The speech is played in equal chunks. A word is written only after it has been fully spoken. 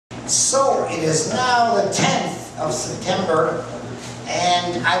So it is now the 10th of September,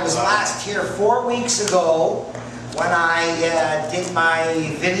 and I was last here 4 weeks ago when I did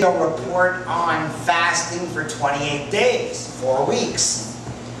my video report on fasting for 28 days, 4 weeks.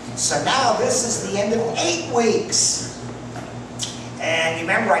 So now this is the end of 8 weeks. And you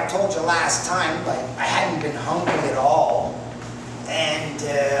remember I told you last time, like, I hadn't been hungry at all. And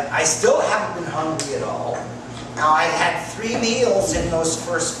I still haven't been hungry at all. Now, I had 3 meals in those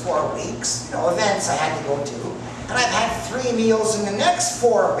first 4 weeks, events I had to go to. And I've had 3 meals in the next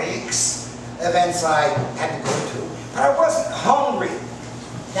 4 weeks, events I had to go to. But I wasn't hungry.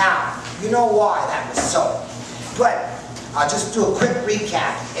 Now, you know why that was so. But I'll just do a quick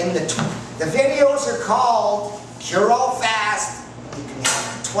recap. The videos are called Cure All Fast. You can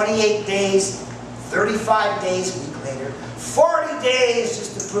have 28 days, 35 days, a week later, 40 days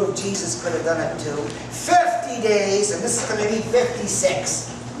just to prove Jesus could have done it too, 50 days, and this is going to be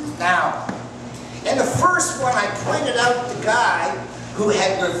 56. Now, in the first one I pointed out the guy who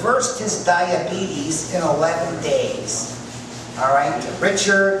had reversed his diabetes in 11 days. Alright,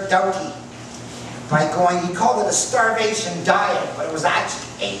 Richard Doughty. He called it a starvation diet, but it was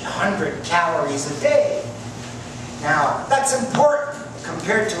actually 800 calories a day. Now, that's important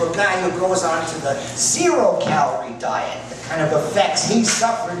compared to a guy who goes on to the 0-calorie diet, the kind of effects he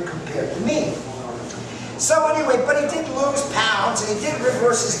suffered compared to me. So anyway, but he did lose pounds, and he did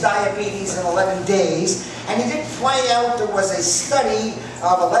reverse his diabetes in 11 days, and he did point out there was a study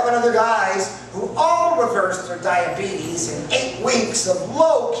of 11 other guys who all reversed their diabetes in 8 weeks of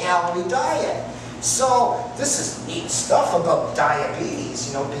low-calorie diet. So this is neat stuff about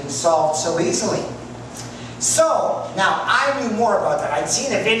diabetes, being solved so easily. So, now I knew more about that. I'd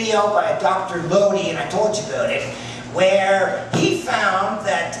seen a video by a Dr. Lodi, and I told you about it, where he found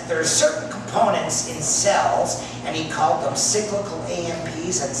that there are certain components in cells, and he called them cyclical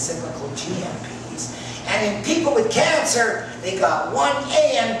AMPs and cyclical GMPs. And in people with cancer, they got 1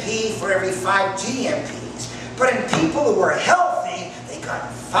 AMP for every 5 GMPs. But in people who were healthy, they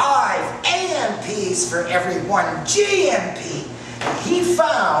got 5 AMPs for every 1 GMP. He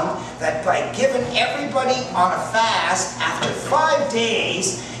found that by giving everybody on a fast after 5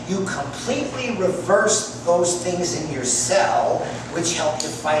 days, you completely reverse those things in your cell, which help you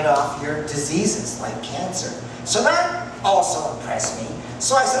fight off your diseases like cancer. So that also impressed me.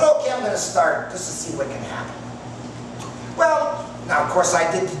 So I said, okay, I'm going to start just to see what can happen. Well, now of course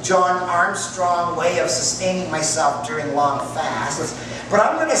I did the John Armstrong way of sustaining myself during long fasts, but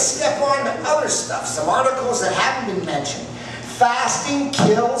I'm going to step on to other stuff, some articles that haven't been mentioned. Fasting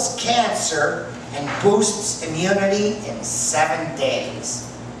kills cancer and boosts immunity in 7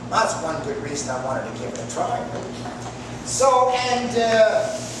 days. Well, that's one good reason I wanted to give it a try. So, and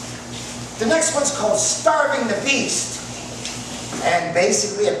the next one's called Starving the Beast. And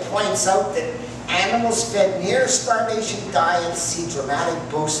basically it points out that animals fed near starvation diets see dramatic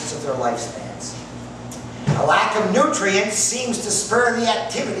boosts of their lifespans. A lack of nutrients seems to spur the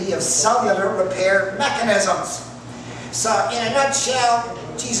activity of cellular repair mechanisms. So, in a nutshell,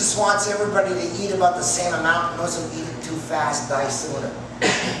 Jesus wants everybody to eat about the same amount, and those who eat it too fast die sooner.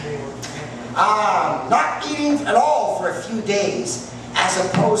 Not eating at all for a few days, as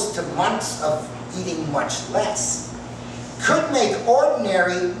opposed to months of eating much less, could make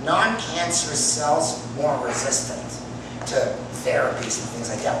ordinary non-cancerous cells more resistant to therapies and things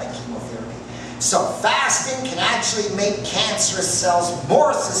like that, like chemotherapy. So fasting can actually make cancerous cells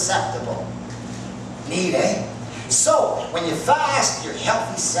more susceptible. Neat, eh? So, when you fast, your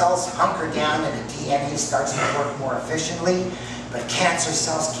healthy cells hunker down and the DNA starts to work more efficiently, but cancer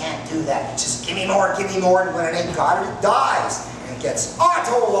cells can't do that. Just give me more, and when it ain't got it, it dies. And it gets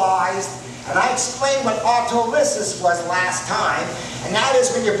autolyzed, and I explained what autolysis was last time, and that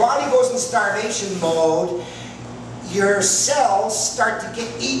is when your body goes in starvation mode, your cells start to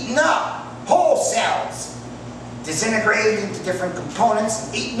get eaten up, whole cells, disintegrated into different components,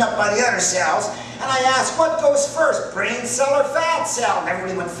 and eaten up by the other cells. And I asked, what goes first, brain cell or fat cell? And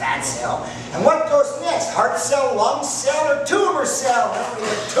everybody went fat cell. And what goes next, heart cell, lung cell, or tumor cell? And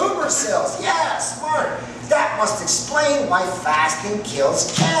everybody went tumor cells. Yeah, smart. That must explain why fasting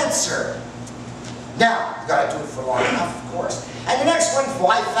kills cancer. Now, you gotta do it for long enough, of course. And the next one,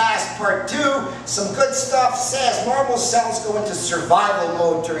 why fast part 2, some good stuff says normal cells go into survival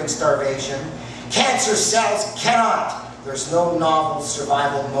mode during starvation. Cancer cells cannot. There's no novel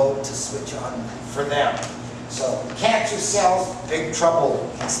survival mode to switch on for them. So, cancer cells, big trouble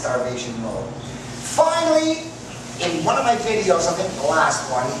in starvation mode. Finally, in one of my videos, I think the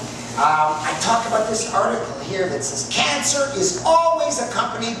last one, I talk about this article here that says cancer is always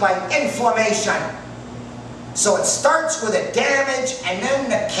accompanied by inflammation. So it starts with a damage and then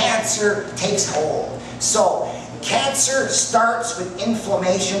the cancer cancer takes hold. So, cancer starts with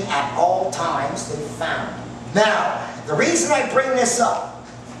inflammation at all times, they've found. Now, the reason I bring this up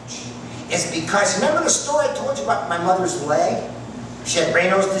is because, remember the story I told you about my mother's leg? She had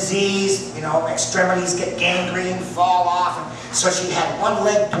Raynaud's disease, you know, extremities get gangrene, fall off, and so she had one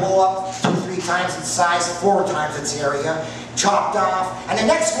leg blow up 2-3 times its size, 4 times its area, chopped off, and the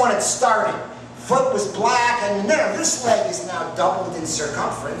next one had started. Foot was black, and now this leg is now doubled in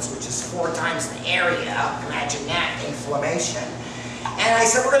circumference, which is 4 times the area. Imagine that, inflammation. And I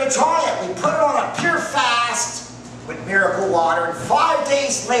said, we're going to try it. We put it on a pure fast with miracle water, and 5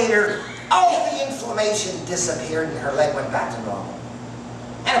 days later, all the inflammation disappeared and her leg went back to normal.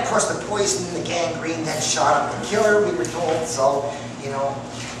 And of course the poison and the gangrene then shot up and killed her, we were told, so, you know,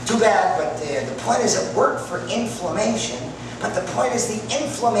 too bad, but the point is it worked for inflammation, but the point is the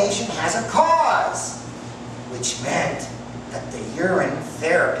inflammation has a cause, which meant that the urine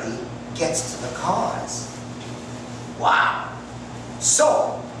therapy gets to the cause. Wow.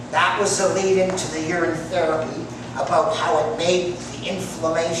 So, that was the lead-in to the urine therapy about how it made the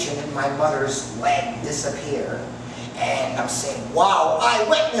inflammation in my mother's leg disappear. And I'm saying, wow, I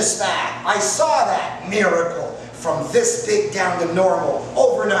witnessed that. I saw that miracle from this big down to normal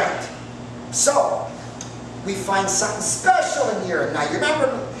overnight. So, we find something special in urine. Now, you remember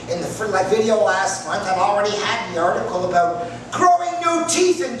in the video last month, I already had the article about growing new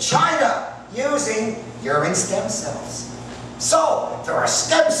teeth in China using urine stem cells. So, there are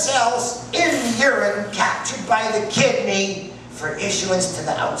stem cells in urine captured by the kidney for issuance to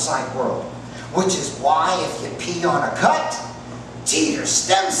the outside world. Which is why if you pee on a cut, gee, there's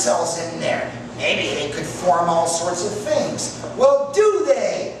stem cells in there. Maybe they could form all sorts of things. Well, do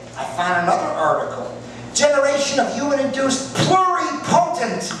they? I found another article. Generation of human-induced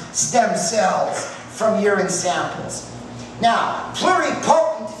pluripotent stem cells from urine samples. Now,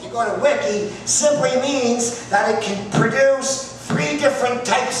 pluripotent, if you go to Wiki, simply means that it can produce 3 different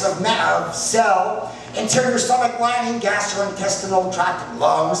types of cell: interior stomach lining, gastrointestinal tract,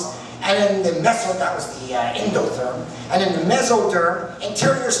 lungs, and in the that was the endotherm, and in the mesoderm,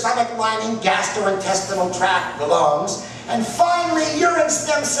 interior stomach lining, gastrointestinal tract, the lungs, and finally, urine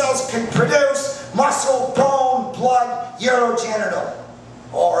stem cells can produce muscle, bone, blood, urogenital,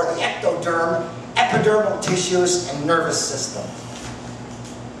 or the ectoderm, epidermal tissues, and nervous system.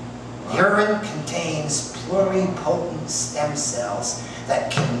 Urine contains pluripotent stem cells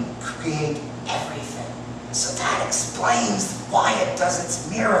that can create everything. So that explains why it does its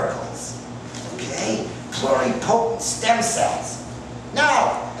miracles. Okay? Pluripotent stem cells.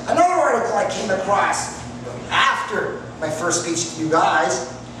 Now, another article I came across after my first speech to you guys,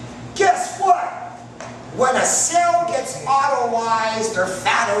 guess what? When a cell gets autolyzed or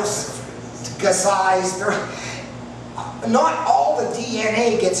phagosized, not all the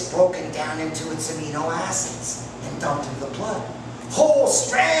DNA gets broken down into its amino acids and dumped into the blood. Whole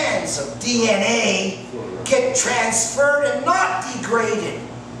strands of DNA get transferred and not degraded.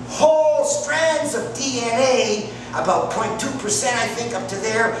 Whole strands of DNA, about 0.2% I think up to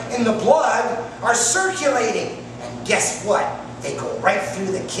there, in the blood are circulating. And guess what? They go right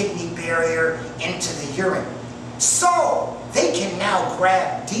through the kidney barrier into the urine. So, they can now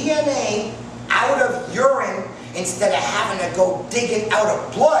grab DNA out of urine instead of having to go dig it out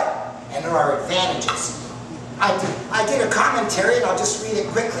of blood. And there are advantages. I did a commentary, and I'll just read it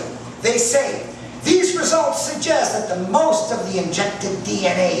quickly. They say, these results suggest that the most of the injected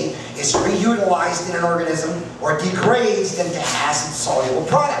DNA is reutilized in an organism or degrades into acid-soluble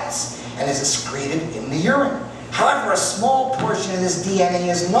products and is excreted in the urine. However, a small portion of this DNA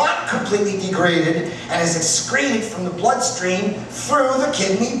is not completely degraded and is excreted from the bloodstream through the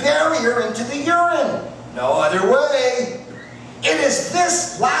kidney barrier into the urine. No other way. It is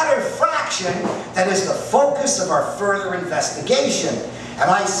this latter fraction that is the focus of our further investigation. And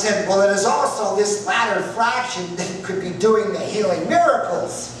I said, well, it is also this latter fraction that could be doing the healing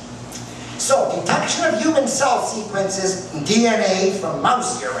miracles. So, detection of human cell sequences in DNA from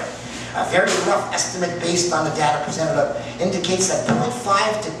mouse urine. A very rough estimate based on the data presented indicates that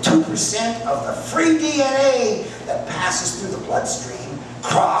 0.5 to 2% of the free DNA that passes through the bloodstream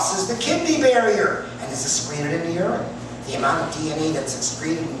crosses the kidney barrier and is excreted in the urine. The amount of DNA that's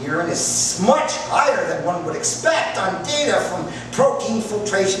excreted in urine is much higher than one would expect on data from protein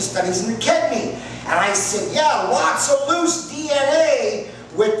filtration studies in the kidney. And I said, yeah, lots of loose DNA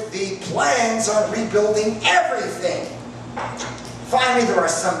with the plans on rebuilding everything. Finally, there are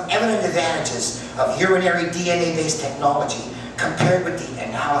some evident advantages of urinary DNA-based technology compared with the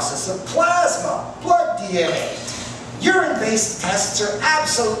analysis of plasma, blood DNA. Urine-based tests are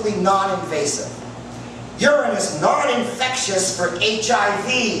absolutely non-invasive. Urine is non-infectious for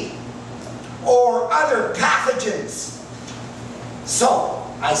HIV, or other pathogens. So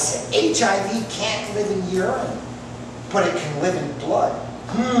I said, HIV can't live in urine, but it can live in blood.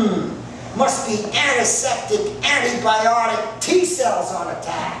 Must be antiseptic, antibiotic T cells on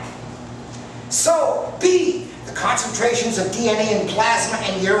attack. So, B, the concentrations of DNA in plasma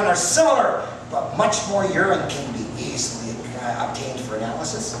and urine are similar, but much more urine can be easily obtained for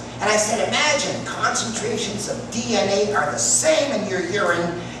analysis. And I said, imagine concentrations of DNA are the same in your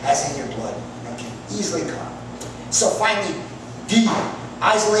urine as in your blood, and can easily caught. So finally, D,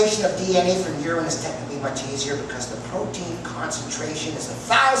 isolation of DNA from urine is technically much easier because the protein concentration is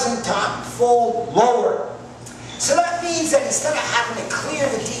 1,000-fold lower. So that means that instead of having to clear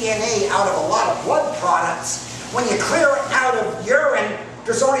the DNA out of a lot of blood products, when you clear it out of urine,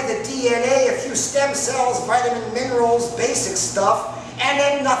 there's only the DNA, a few stem cells, vitamin, minerals, basic stuff, and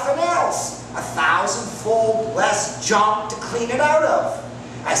then nothing else. 1,000-fold less junk to clean it out of.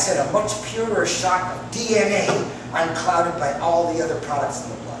 I said a much purer shot of DNA unclouded by all the other products in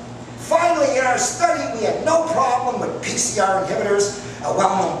the blood. Finally, in our study, we had no problem with PCR inhibitors, a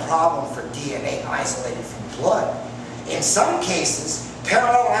well-known problem for DNA isolated from blood. In some cases,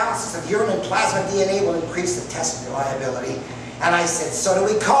 parallel analysis of urine and plasma DNA will increase the test reliability. And I said, so do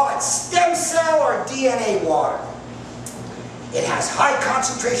we call it stem cell or DNA water? It has high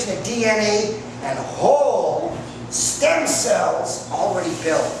concentration of DNA and whole stem cells already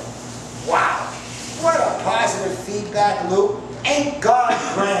built. Wow, what a positive feedback loop. Ain't God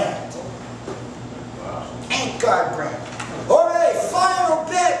grand? Ain't God grand? Okay, final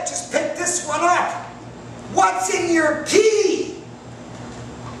bit, just pick this one up. What's in your pee?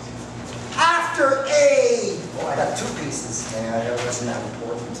 After I got two pieces. Yeah, that wasn't that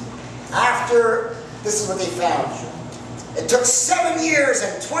important. After, this is what they found. It took 7 years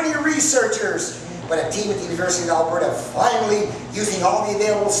and 20 researchers, but a team at the University of Alberta finally, using all the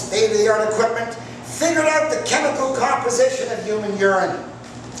available state-of-the-art equipment, figured out the chemical composition of human urine.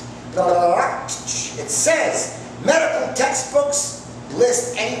 It says, medical textbooks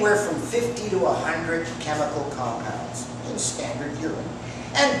list anywhere from 50 to 100 chemical compounds in standard urine.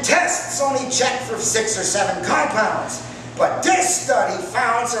 And tests only check for 6 or 7 compounds. But this study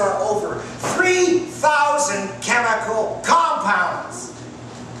found there are over 3,000 chemical compounds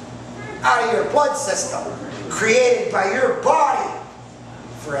out of your blood system, created by your body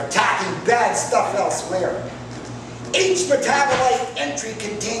for attacking bad stuff elsewhere. Each metabolite entry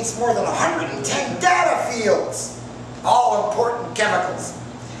contains more than 110 data fields, all important chemicals.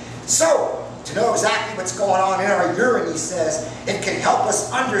 So, to know exactly what's going on in our urine, he says, it can help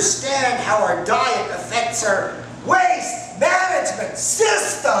us understand how our diet affects our waste management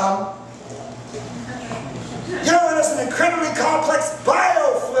system. You know, it is an incredibly complex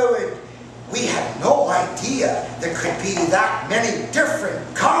biofluid. We had no idea there could be that many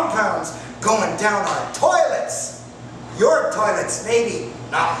different compounds going down our toilets. Your toilets, maybe,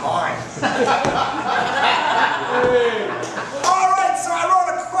 not mine. All right, so I wrote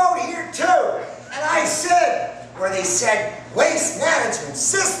a quote here too. And I said, where they said, waste management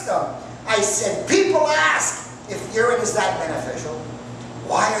system, I said, people ask if urine is that beneficial.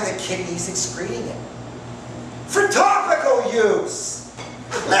 Why are the kidneys excreting it? For topical use.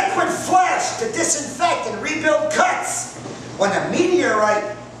 Liquid flesh to disinfect and rebuild cuts. When a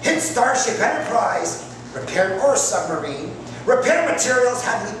meteorite hit Starship Enterprise, repair or submarine, repair materials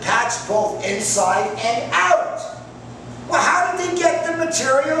had to be patched both inside and out. Well, how did they get the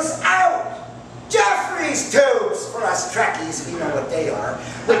materials out? Jeffries tubes for us Trekkies, we know what they are,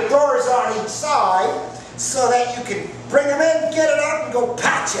 with doors on each side so that you can bring them in, get it out, and go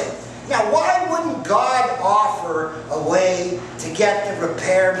patch it. Now, why wouldn't God offer a way to get the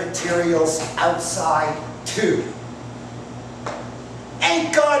repair materials outside too?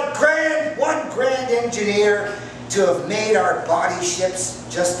 Ain't God grand? One grand engineer to have made our body ships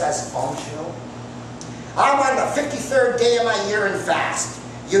just as functional. I'm on the 53rd day of my urine fast.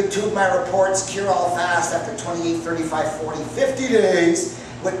 YouTube my reports, cure all fast after 28, 35, 40, 50 days,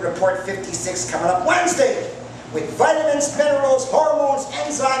 with report 56 coming up Wednesday, with vitamins, minerals, hormones,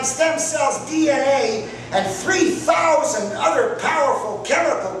 enzymes, stem cells, DNA, and 3,000 other powerful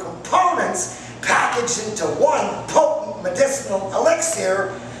chemical components packaged into one potent medicinal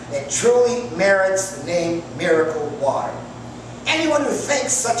elixir that truly merits the name Miracle Water. Anyone who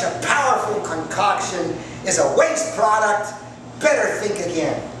thinks such a powerful concoction is a waste product better think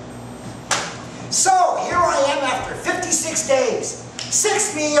again. So, here I am after 56 days,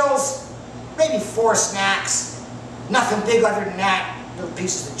 6 meals, maybe 4 snacks, nothing big other than that, little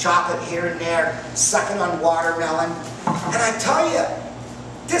pieces of chocolate here and there, sucking on watermelon. And I tell you,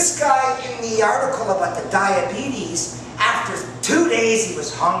 this guy in the article about the diabetes, after 2 days he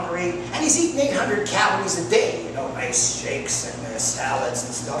was hungry, and he's eating 800 calories a day, you know, nice shakes and salads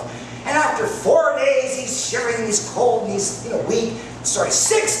and stuff. And after 4 days, he's shivering, he's cold, and he's, you know, weak. Sorry,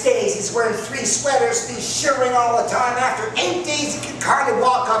 6 days, he's wearing 3 sweaters, and he's shivering all the time. After 8 days, he can hardly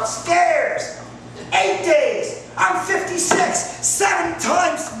walk upstairs. 8 days, I'm 56, 7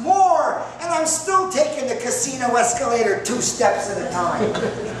 times more, and I'm still taking the casino escalator 2 steps at a time.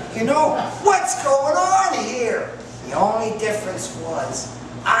 You know, what's going on here? The only difference was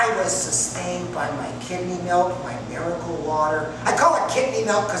I was sustained by my kidney milk, my miracle water. I call it kidney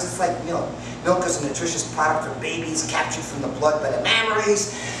milk because it's like milk. Milk is a nutritious product for babies captured from the blood by the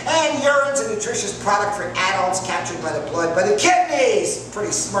mammaries, and urine's a nutritious product for adults captured by the blood by the kidneys.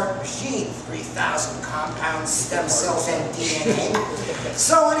 Pretty smart machine, 3,000 compounds, stem cells, and DNA.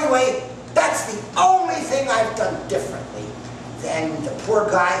 So anyway, that's the only thing I've done differently than the poor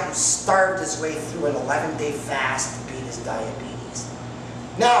guy who starved his way through an 11-day fast to beat his diabetes.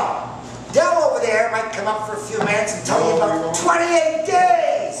 Now, Del over there might come up for a few minutes and tell you about 28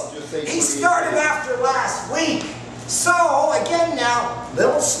 days. He started after last week. So, again now,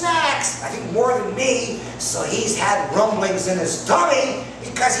 little snacks, I think more than me, so he's had rumblings in his tummy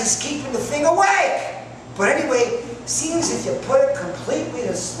because he's keeping the thing awake. But anyway, seems if you put it completely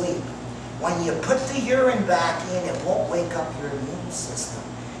to sleep, when you put the urine back in, it won't wake up your immune system.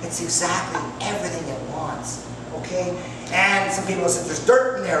 It's exactly everything it wants, okay? And some people say there's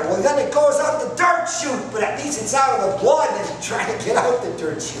dirt in there. Well, then it goes out the dirt chute, but at least it's out of the blood and trying to get out the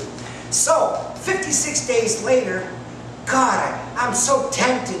dirt chute. So, 56 days later, God, I'm so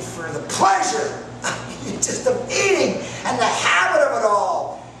tempted for the pleasure just of eating and the habit of it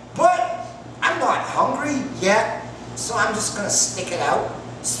all. But I'm not hungry yet, so I'm just going to stick it out.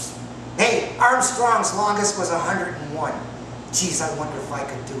 Hey, Armstrong's longest was 101. Geez, I wonder if I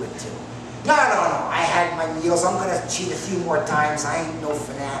could do it too. No, I had my meals. I'm going to cheat a few more times. I ain't no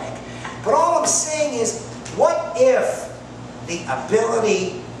fanatic. But all I'm saying is, what if the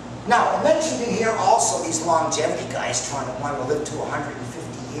ability... Now, I mentioned in here also these longevity guys trying to want to live to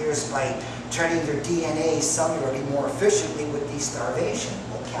 150 years by turning their DNA cellularly more efficiently with these starvation,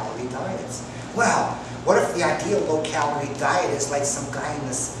 low-calorie diets. Well, what if the ideal low-calorie diet is like some guy in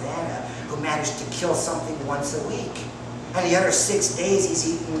the savannah who managed to kill something once a week? And the other 6 days he's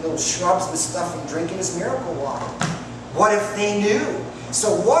eating little shrubs and stuff and drinking his miracle water. What if they knew?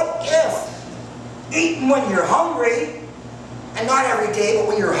 So what if eating when you're hungry, and not every day, but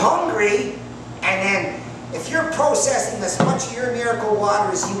when you're hungry, and then if you're processing as much of your miracle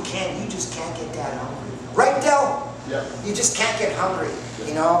water as you can, you just can't get that hungry. Right, Del? Yeah. You just can't get hungry,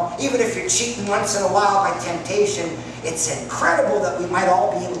 you know? Even if you're cheating once in a while by temptation, it's incredible that we might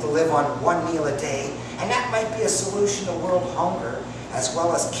all be able to live on 1 meal a day, and that might be a solution to world hunger, as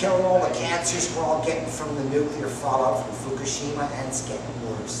well as killing all the cancers we're all getting from the nuclear fallout from Fukushima, and it's getting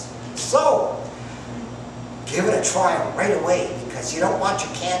worse. So, give it a try right away, because you don't want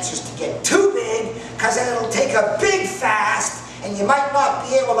your cancers to get too big, because then it'll take a big fast, and you might not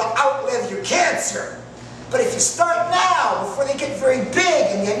be able to outlive your cancer. But if you start now, before they get very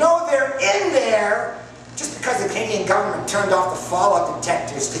big, and you know they're in there, just because the Canadian government turned off the fallout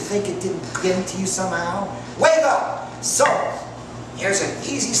detectors, do you think it didn't get into you somehow? Wake up! So, here's an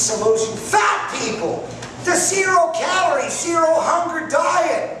easy solution. Fat people! The zero-calorie, zero-hunger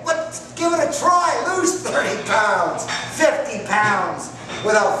diet. Let's give it a try. Lose 30 pounds, 50 pounds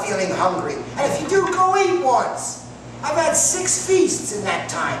without feeling hungry. And if you do, go eat once. I've had 6 feasts in that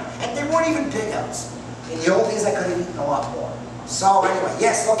time, and they weren't even pig outs. In the old days, I could have eaten a lot more. So anyway,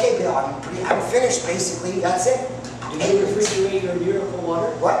 yes, okay, Bill, I'm finished, basically. That's it. Do you refrigerate your miracle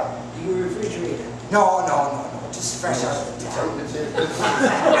water? What? Do you refrigerate it? No. Just fresh out of the tap.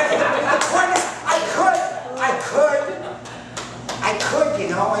 I could, you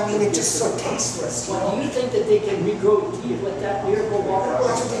know. I mean, it's just so tasteless. Well, do you think that they can regrow teeth with that miracle water? Well,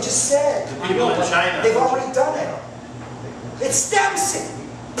 that's what they just said. People in China. They've already done it. It's stem cells.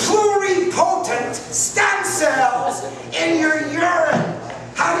 Pluripotent stem cells in your urine.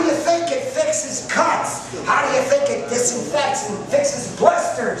 How do you think it fixes cuts? How do you think it disinfects and fixes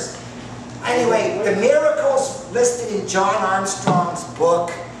blisters? Anyway, the miracles listed in John Armstrong's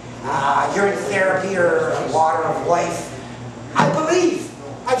book, Urine Therapy or Water of Life, I believe.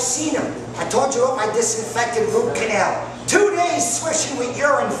 I've seen them. I told you about my disinfected root canal. 2 days swishing with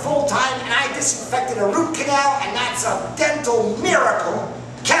urine full time, and I disinfected a root canal, and that's a dental miracle.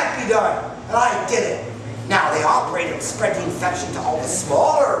 Can't be done. And I did it. Now, they operated and spread the infection to all the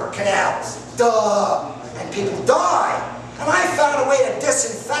smaller canals. Duh. And people die. And I found a way to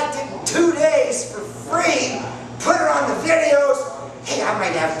disinfect it in 2 days for free, put it on the videos. Hey, I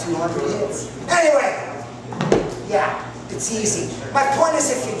might have 200 hits. Anyway, yeah, It's easy. My point is,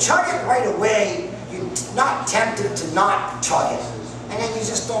 if you chug it right away, you're not tempted to not chug it. And then you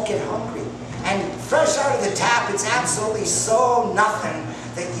just don't get hungry. And fresh out of the tap, it's absolutely so nothing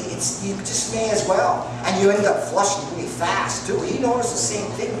that you just may as well. And you end up flushing really fast, too. He noticed the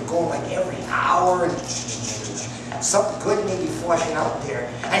same thing, going like every hour and something good may be flushing out there.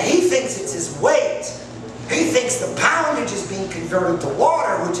 And he thinks it's his weight. He thinks the poundage is being converted to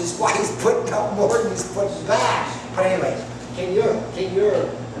water, which is why he's putting out more than he's putting back. But anyway. Can your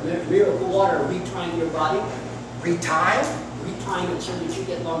miracle water retime your body? Retime? Retime it so that you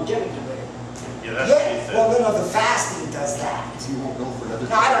get longevity with it. Yeah, well, no, the fasting does that. You won't go for another.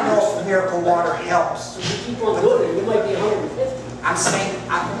 Now, I don't know if miracle water helps. So if you keep on doing it, you might be 150. I'm saying,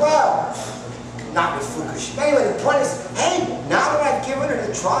 well, not with Fukushima. Anyway, the point is, hey, now that I've given it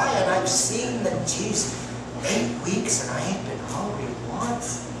a try and I've seen that, geez, 8 weeks and I ain't been hungry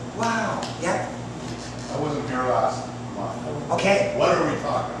once. Wow. Yeah. I wasn't here last month. Okay. What are we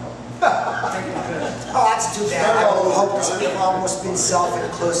talking about? Oh, that's too bad. I would hope it's almost been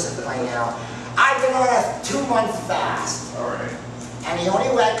self-inclusive by now. I've been on a 2-month fast. All right. And the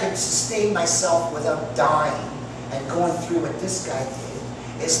only way I could sustain myself without dying and going through what this guy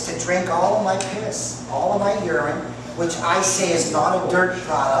did is to drink all of my piss, all of my urine, which I say is not a dirt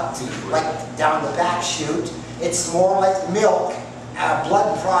product, like down the back chute. It's more like milk, a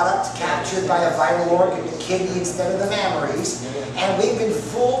blood product captured by a vital organ, the kidney instead of the mammaries. And we've been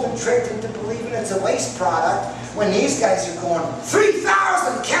fooled and tricked into believing it's a waste product when these guys are going,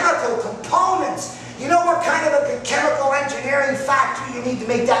 3,000 chemical components! You know what kind of a chemical engineering factory you need to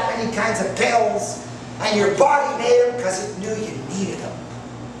make that many kinds of pills? And your body made them because it knew you needed them.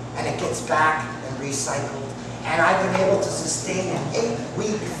 And it gets back and recycled. And I've been able to sustain an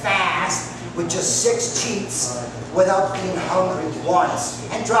 8-week fast with just 6 cheats without being hungry once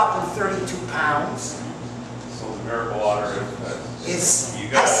and dropping 32 pounds. So the miracle water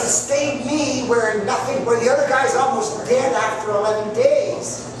Has sustained me where the other guy's almost dead after 11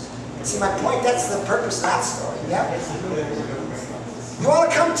 days. See my point? That's the purpose of that story. Yeah. You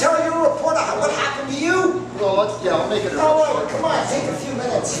want to come tell your report on what happened to you? Well, I'll make it a Oh, short. wait, come on, take a few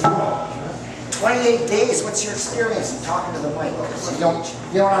minutes. 28 days, what's your experience in talking to the mic? So you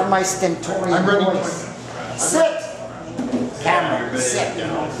don't have my stentorian I'm running voice. Sit! Camera, sit.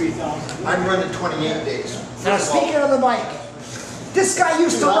 I'm running 28 days. Now speaking of the mic, this guy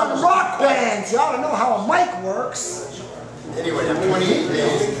used to run rock bands. You ought to know how a mic works. Anyway, I'm 28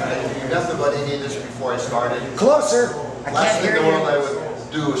 days. I knew nothing about any of this before I started. Closer. I Last can't thing hear in the world I you.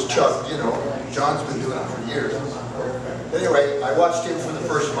 would do is chug, you know. John's been doing it for years. Anyway, I watched him for the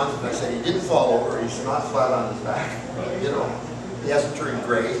first month and I said he didn't fall over, he's not flat on his back. You know, he hasn't turned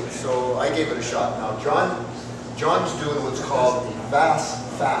gray, so I gave it a shot. Now John's doing what's called a fast.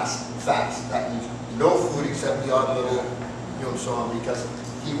 That means no food except the odd little, you know, so on, because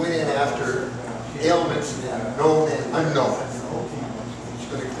he went in after ailments known and unknown. He's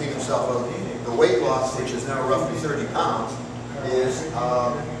going to clean himself out. The weight loss, which is now roughly 30 pounds, is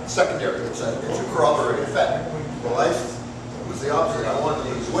secondary. It's a corroborated effect. Well, it was the opposite. I wanted to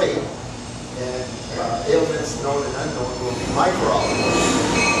lose weight, and ailments known and unknown will be my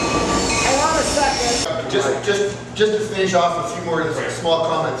corroboration. Hang on a second. Just to finish off a few more small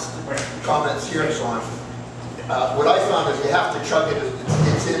comments here and so on. What I found is you have to chug it.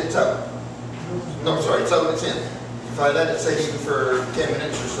 It's in, it's out. No, sorry, it's out, it's in. If I let it sit even for 10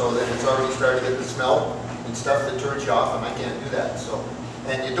 minutes or so, then it's already starting to get the smell and stuff that turns you off, and I can't do that. So,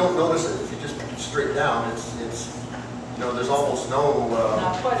 and you don't notice it if you just straight down. It's you know, there's almost no.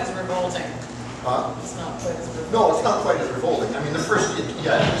 Not quite as revolting. Huh? It's not quite as revolting. No, it's not quite as revolting. I mean, the first,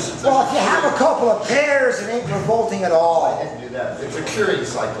 Well, if you have a couple of pairs, it ain't revolting at all. I didn't do that. It's a curing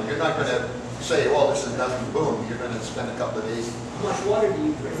cycle. You're not going to say, well, this is nothing, boom. You're going to spend a couple of days. How much water do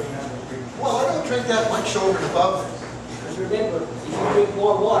you drink? Well, I don't drink that much over and above. Because remember, if you drink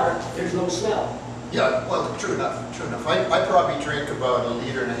more water, there's no smell. Yeah, well, true enough, true enough. I probably drink about 1.5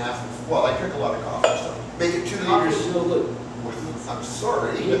 liters. Well, I drink a lot of coffee, so make it 2 Coffee liters. is no good. I'm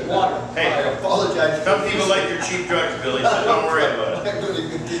sorry. You need water. I apologize. Some people like your cheap drugs, Billy, so don't worry about it. I'm going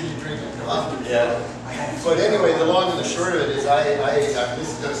to continue drinking coffee. Yeah. But anyway, the long and the short of it is, this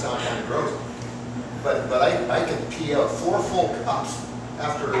is going to sound kind of gross, but I can pee out 4 full cups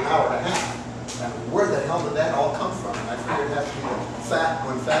after an hour and a half. Now, where the hell did that all come from? And I figured it has to be the fat.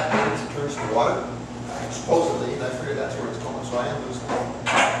 When fat burns, it turns to water, supposedly, and I figured that's where it's going. So I am losing.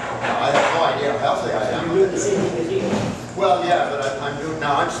 Now, I have no idea how healthy I am. You're doing the same thing as he. Well, yeah, but I'm doing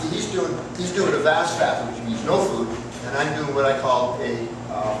now. He's doing a vast fast, which means no food, and I'm doing what I call a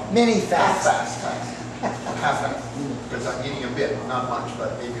Mini half fast. fast, half fast, because I'm eating a bit, not much,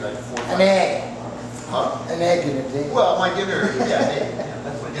 but maybe like 4 or 5. An egg. Huh? An egg and a day. Well, my dinner, yeah, hey, yeah,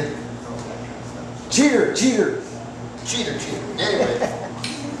 that's my dinner. Cheater, cheater. Cheater. Anyway,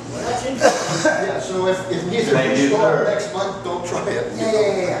 That's interesting. yeah, so if neither of you show up next month, don't try it.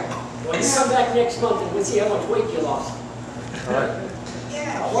 Yeah. Well, you come back next month and we'll see how much weight you lost.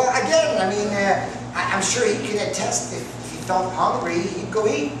 Yeah, well, again, I mean, I'm sure he can attest if he felt hungry, he'd go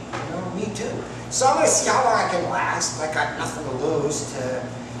eat. You know, me too. So I'm going to see how long I can last. I got nothing to lose.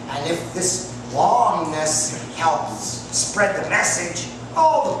 And if this longness helps spread the message,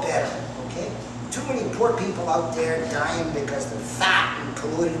 all the better, okay? Too many poor people out there dying because they're fat and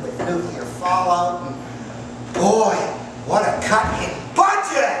polluted with nuclear fallout. And boy, what a cut in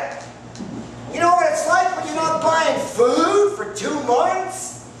budget! You know what it's like when you're not buying food for 2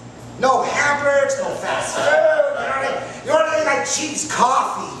 months? No hamburgers, no fast food, you don't even like cheese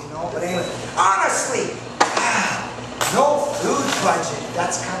coffee, you know? But anyway, honestly, no food budget,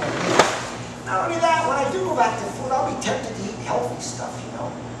 that's kind of weird. Not only that, when I do go back to food, I'll be tempted to eat healthy stuff, you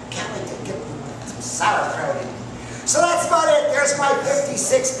know? Can't wait to get some sauerkraut in me. So that's about it. There's my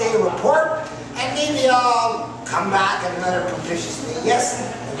 56-day report, and maybe I'll come back at another capricious day. Yes?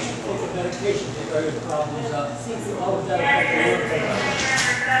 Take a medication to get rid of problems. How would that affect your work?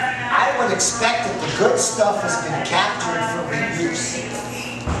 I would expect that the good stuff has been captured for reuse.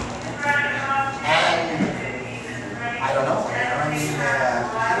 And I don't know. I mean,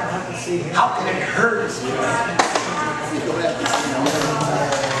 how can it hurt?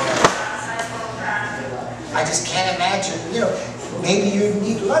 I just can't imagine, you know, maybe you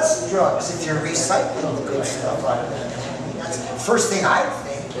need less drugs if you're recycling the good stuff out of it. I mean, that's the first thing I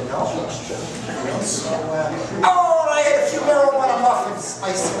think, you know. So, oh, I had a few marijuana muffins,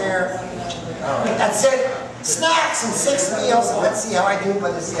 I swear. All right, that's it. Snacks and 6 meals. Let's see how I do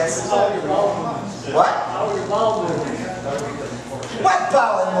by this. Yes. How are your bowel movements? What? How are your bowel movements? What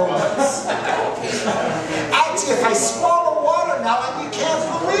bowel movements? Actually, if I swallow watermelon, you can't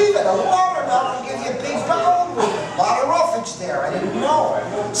believe it. A watermelon will give you a big bowel movement. A lot of roughage there. I didn't know.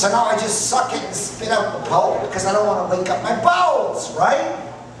 So now I just suck it and spit out the pulp because I don't want to wake up my bowels, right?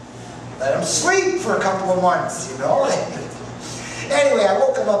 Let them sleep for a couple of months, you know? Anyway, I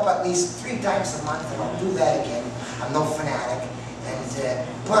woke them up at least 3 times a month, and I'll do that again. I'm no fanatic.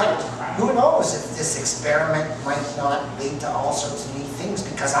 But who knows if this experiment might not lead to all sorts of neat things,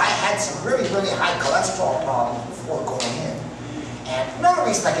 because I had some really, really high cholesterol problems before going in. And another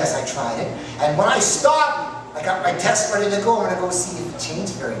reason I guess I tried it. And when I stopped, I got my test ready to go. I'm going to go see if it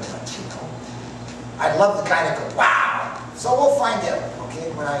changed very much, you know. I'd love the guy to go, wow. So we'll find out,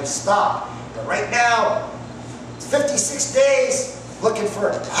 okay, when I stop. But right now, it's 56 days, looking for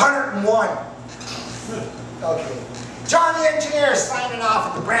 101. Okay. John the Engineer signing off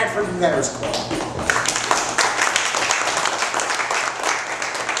at the Bradford Inventors Club.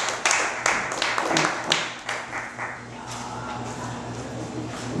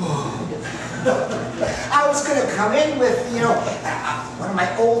 I was going to come in with, you know, one of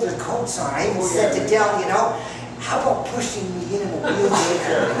my older coats on. I even said to Del, you know, how about pushing me in a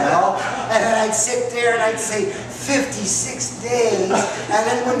wheelchair, you know? And then I'd sit there and I'd say, 56 days, and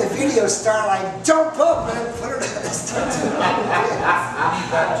then when the video started, I'd jump up and I'd put it